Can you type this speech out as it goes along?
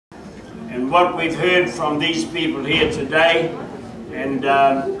And what we've heard from these people here today, and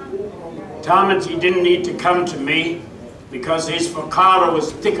Tamati didn't need to come to me because his whakaara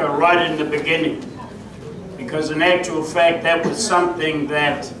was thicker right in the beginning. Because in actual fact, that was something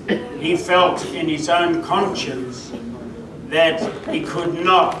that he felt in his own conscience that he could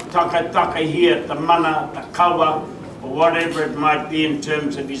not taka here, the mana, the kawa, or whatever it might be in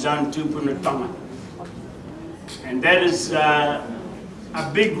terms of his own tūpunatanga. And that is a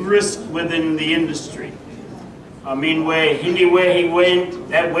big risk within the industry. I mean, where he went,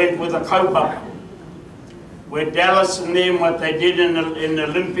 that went with a kaupapa. Where Dallas and them, what they did in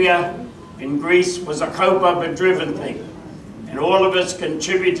Olympia, in Greece, was a kaupapa driven thing. And all of us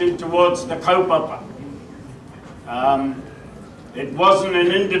contributed towards the kaupapa. It wasn't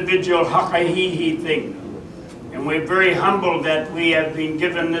an individual hakahihi thing. And we're very humbled that we have been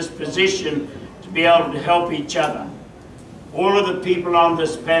given this position to be able to help each other. All of the people on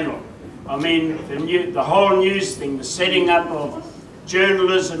this panel, I mean, the whole news thing, the setting up of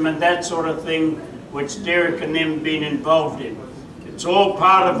journalism and that sort of thing, which Derek and them have been involved in. It's all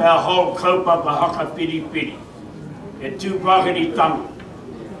part of our whole kaupapa haka piripiri. E tūpakari tama.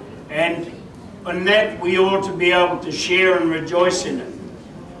 And on that, we ought to be able to share and rejoice in it.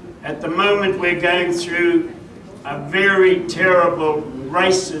 At the moment, we're going through a very terrible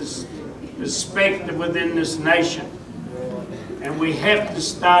racist perspective within this nation. And we have to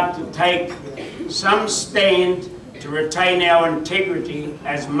start to take some stand to retain our integrity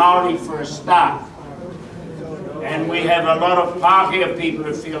as Maori for a start. And we have a lot of Pākehā people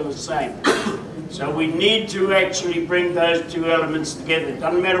who feel the same. So we need to actually bring those two elements together. It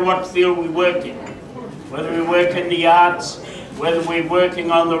doesn't matter what field we work in, whether we work in the arts, whether we're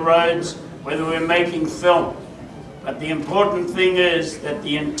working on the roads, whether we're making film. But the important thing is that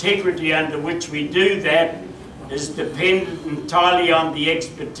the integrity under which we do that is dependent entirely on the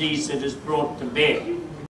expertise that is brought to bear.